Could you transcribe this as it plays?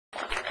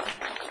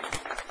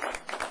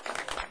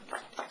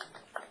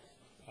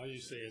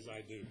say as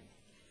I do.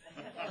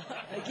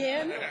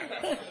 Again?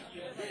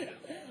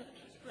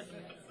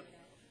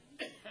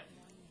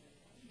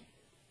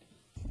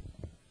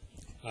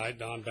 I,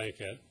 Don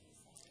Bankhead,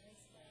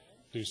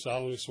 do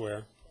solemnly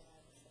swear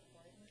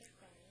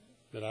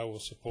that I will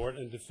support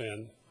and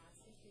defend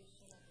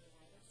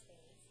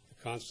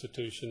the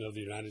Constitution of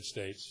the United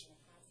States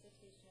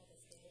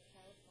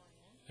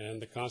and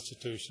the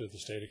Constitution of the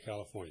State of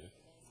California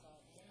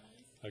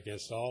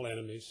against all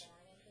enemies,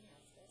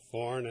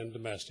 foreign and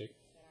domestic,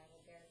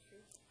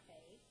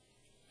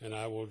 and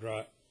I will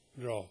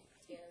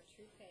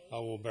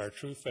bear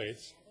true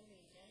faith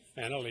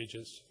and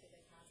allegiance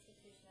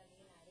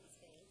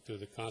to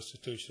the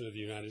Constitution of the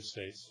United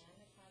States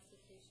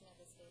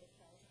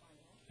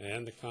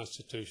and the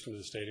Constitution of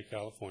the State of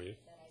California,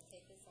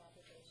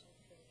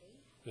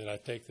 that I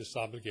take this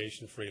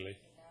obligation freely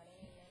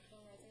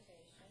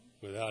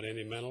without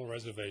any mental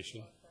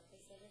reservation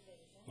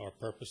or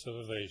purpose of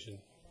evasion,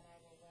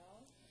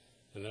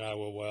 and that I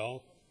will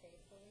well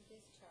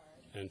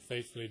and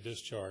faithfully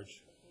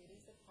discharge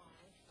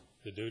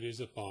the duties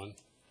upon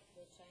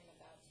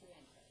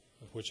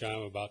which I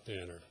am about to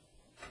enter.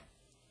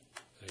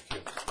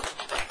 Thank you.